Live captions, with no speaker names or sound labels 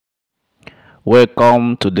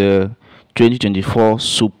Welcome to the 2024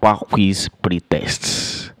 Super Quiz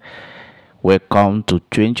Pretest. Welcome to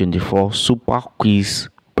 2024 Super Quiz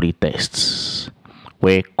Pretest.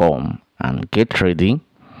 Welcome and get ready.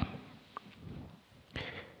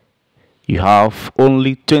 You have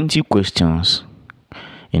only 20 questions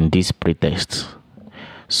in this pretest.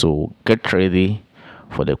 So get ready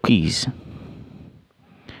for the quiz.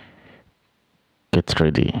 Get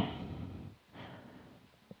ready.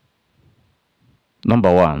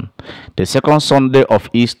 Number 1. The second Sunday of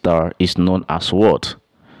Easter is known as what?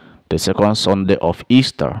 The second Sunday of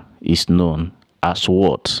Easter is known as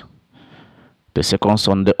what? The second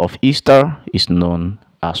Sunday of Easter is known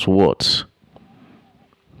as what?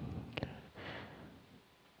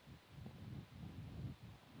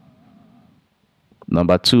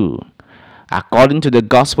 Number 2. According to the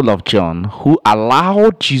Gospel of John, who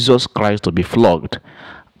allowed Jesus Christ to be flogged?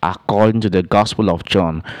 According to the Gospel of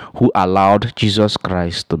John, who allowed Jesus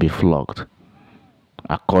Christ to be flogged?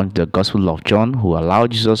 According to the Gospel of John, who allowed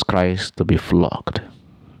Jesus Christ to be flogged?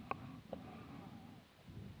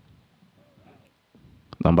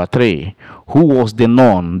 Number 3. Who was the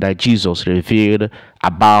nun that Jesus revealed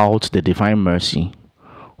about the divine mercy?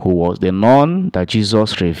 Who was the nun that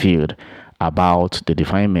Jesus revealed about the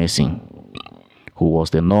divine mercy? Who was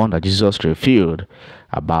the nun that Jesus revealed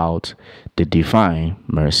about the divine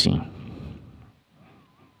mercy?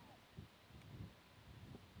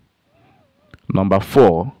 Number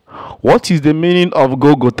 4. What is the meaning of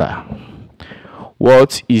Golgotha?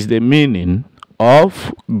 What is the meaning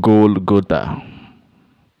of Golgotha?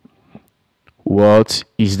 What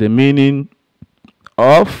is the meaning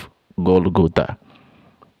of Golgotha?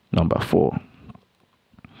 Number 4.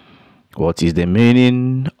 What is the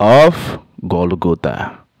meaning of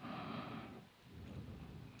Golgotha?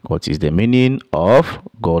 What is the meaning of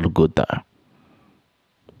Golgotha?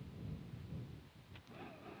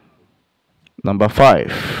 Number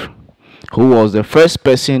 5. Who was the first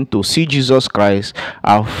person to see Jesus Christ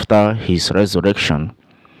after his resurrection?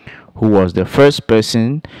 Who was the first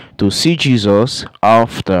person to see Jesus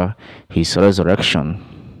after his resurrection?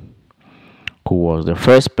 Who was the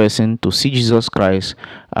first person to see Jesus Christ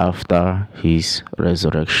after his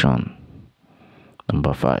resurrection?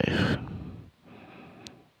 Number 5.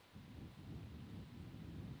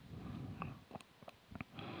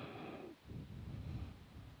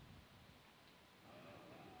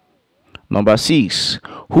 Number 6.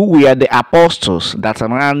 Who were the apostles that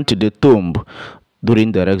ran to the tomb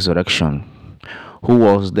during the resurrection? Who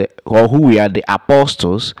were the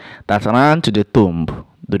apostles that ran to the tomb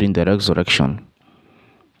during the resurrection?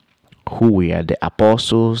 Who were the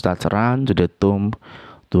apostles that ran to the tomb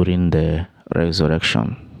during the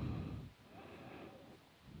resurrection?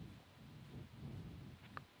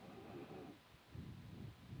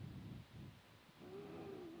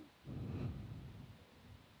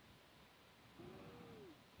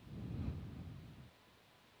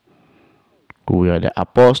 Who were the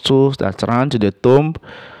apostles that ran to the tomb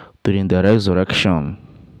during the resurrection?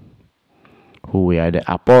 Who were the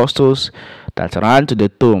apostles that ran to the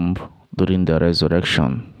tomb during the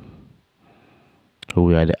resurrection? Who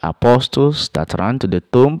were the apostles that ran to the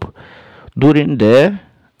tomb during the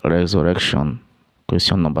resurrection?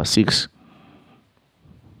 Question number 6.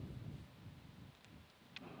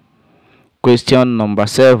 Question number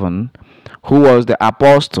 7. Who was the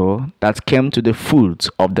apostle that came to the foot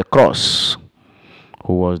of the cross?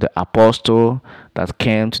 Who was the apostle that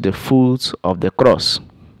came to the foot of the cross?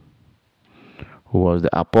 Who was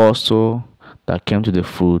the apostle that came to the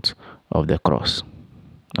foot of the cross?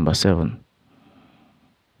 Number 7.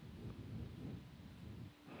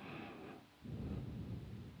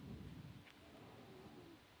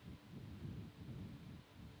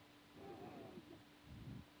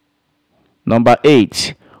 Number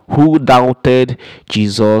 8. Who doubted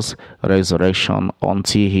Jesus' resurrection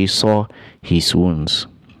until he saw his wounds?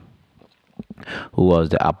 Who was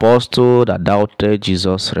the apostle that doubted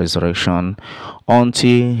Jesus' resurrection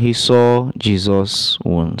until he saw Jesus'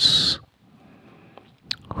 wounds?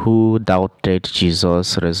 Who doubted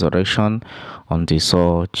Jesus' resurrection until he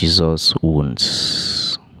saw Jesus'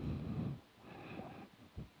 wounds?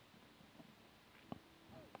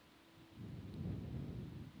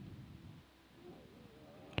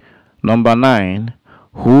 Number 9.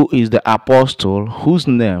 Who is the apostle whose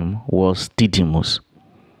name was Didymus?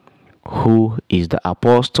 Who is the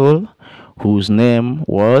apostle whose name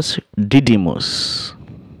was Didymus?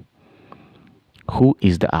 Who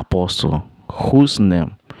is the apostle whose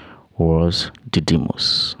name was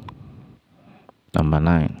Didymus? Number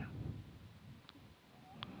 9.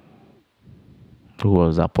 Who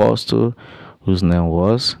was the apostle whose name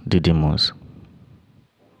was Didymus?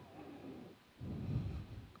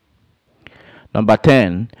 Number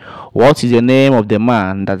 10. What is the name of the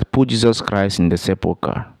man that put Jesus Christ in the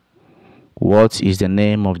sepulchre? What is the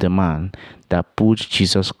name of the man that put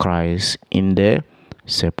Jesus Christ in the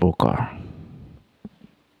sepulchre?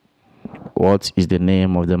 What is the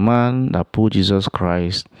name of the man that put Jesus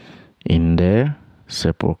Christ in the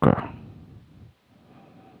sepulchre?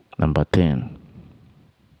 Number 10.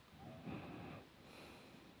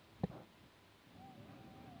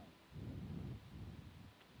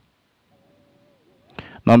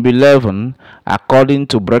 Number 11. According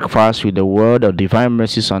to Breakfast with the Word of Divine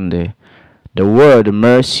Mercy Sunday, the word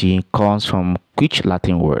mercy comes from which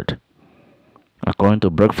Latin word? According to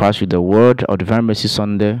Breakfast with the Word of Divine Mercy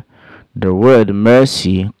Sunday, the word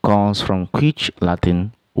mercy comes from which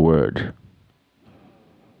Latin word?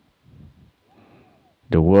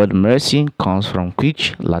 The word mercy comes from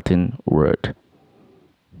which Latin word?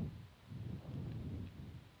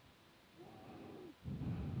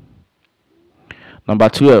 Number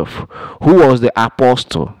 12. Who was the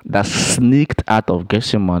apostle that sneaked out of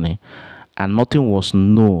Gethsemane and nothing was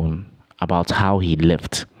known about how he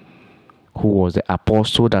left? Who was the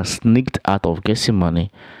apostle that sneaked out of Gethsemane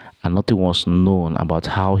and nothing was known about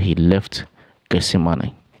how he left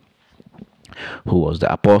Gethsemane? Who was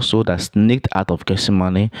the apostle that sneaked out of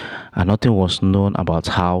Gethsemane and nothing was known about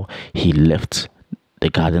how he left the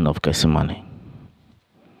Garden of Gethsemane?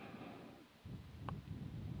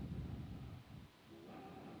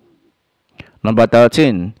 Number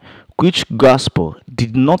 13. Which gospel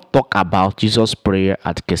did not talk about Jesus' prayer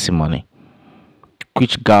at Gethsemane?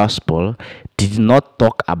 Which gospel did not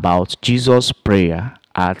talk about Jesus' prayer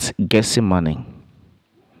at Gethsemane?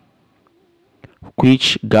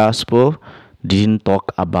 Which gospel didn't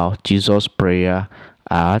talk about Jesus' prayer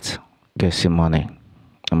at Gethsemane?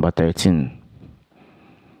 Number 13.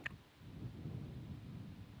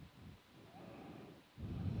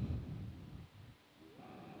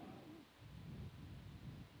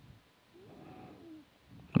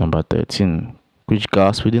 Number 13. Which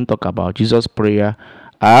gospel didn't talk about Jesus' prayer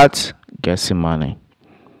at Gethsemane?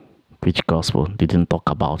 Which gospel didn't talk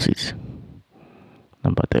about it?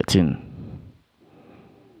 Number 13.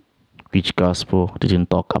 Which gospel didn't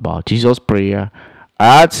talk about Jesus' prayer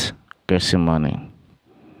at Gethsemane?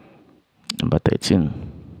 Number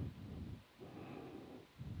 13.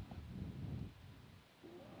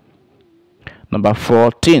 Number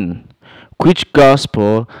 14. Which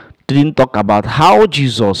gospel didn't talk about how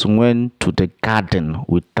Jesus went to the garden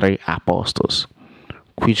with 3 apostles?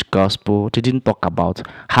 Which gospel didn't talk about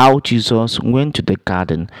how Jesus went to the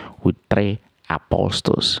garden with 3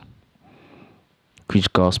 apostles?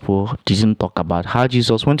 Which gospel didn't talk about how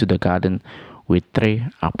Jesus went to the garden with 3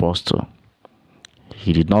 apostles?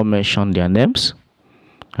 He did not mention their names,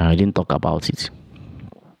 and he didn't talk about it.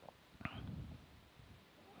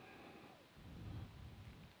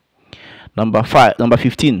 Number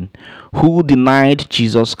 15. Who denied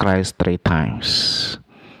Jesus Christ 3 times?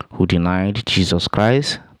 Who denied Jesus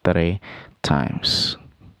Christ 3 times?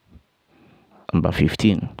 Number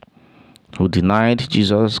 15. Who denied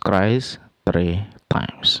Jesus Christ 3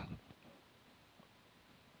 times?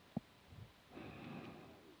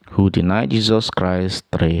 Who denied Jesus Christ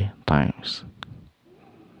 3 times?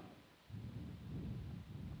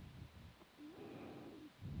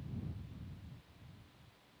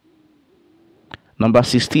 Number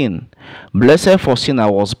 16. Blessed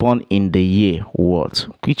Faustina was born in the year what?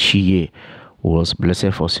 Which year was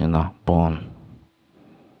Blessed Faustina born?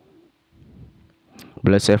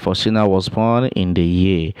 Blessed Faustina was born in the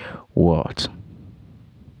year what?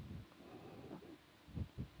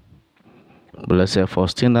 Blessed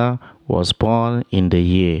Faustina was born in the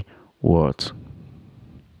year what?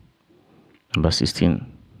 Number 16.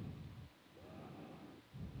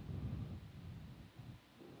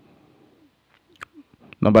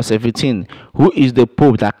 Number 17. Who is the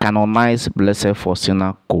Pope that canonized Blessed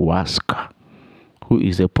Faustina Kowalska? Who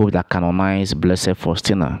is the Pope that canonized Blessed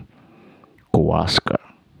Faustina Kowalska?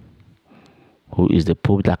 Who is the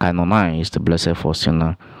Pope that canonized Blessed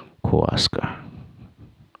Faustina Kowalska?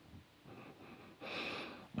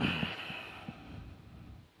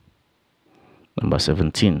 Number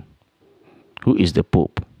 17. Who is the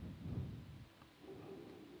Pope?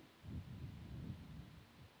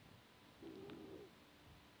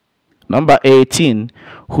 Number 18.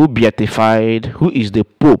 Who is the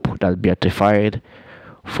Pope that beatified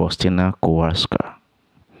Faustina Kowalska?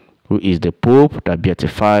 Who is the Pope that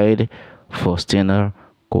beatified Faustina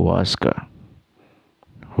Kowalska?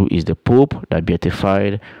 Who is the Pope that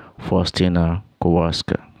beatified Faustina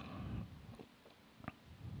Kowalska?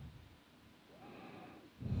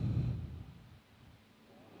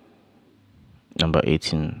 Number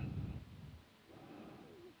 18.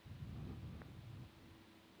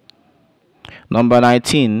 Number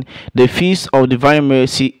 19. The Feast of Divine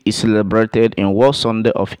Mercy is celebrated in what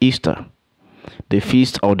Sunday of Easter? The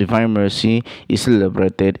Feast of Divine Mercy is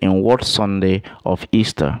celebrated in what Sunday of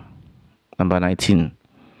Easter? Number 19.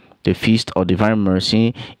 The Feast of Divine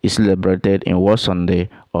Mercy is celebrated in what Sunday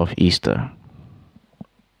of Easter?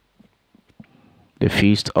 The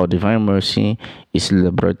Feast of Divine Mercy is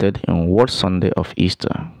celebrated in what Sunday of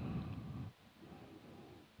Easter?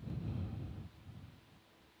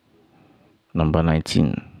 Number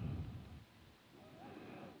 19.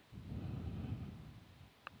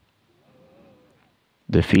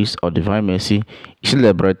 The Feast of Divine Mercy is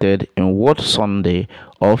celebrated in what Sunday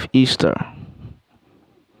of Easter?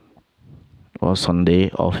 What Sunday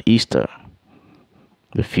of Easter?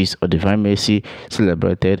 The Feast of Divine Mercy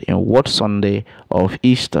celebrated in what Sunday of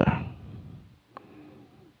Easter?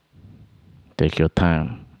 Take your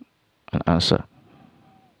time and answer.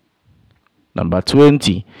 Number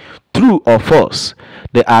 20. True or false?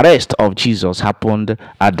 The arrest of Jesus happened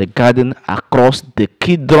at the garden across the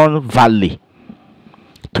Kidron Valley.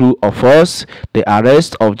 True or false? The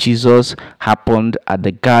arrest of Jesus happened at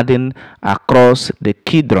the garden across the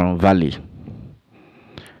Kidron Valley.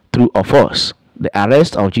 True or false? The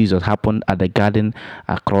arrest of Jesus happened at the garden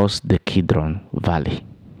across the Kidron Valley.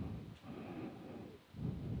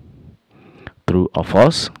 True or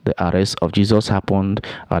false? The arrest of Jesus happened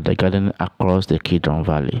at the garden across the Kidron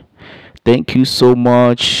Valley. Thank you so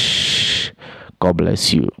much. God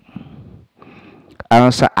bless you.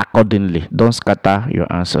 Answer accordingly. Don't scatter your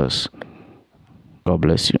answers. God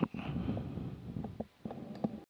bless you.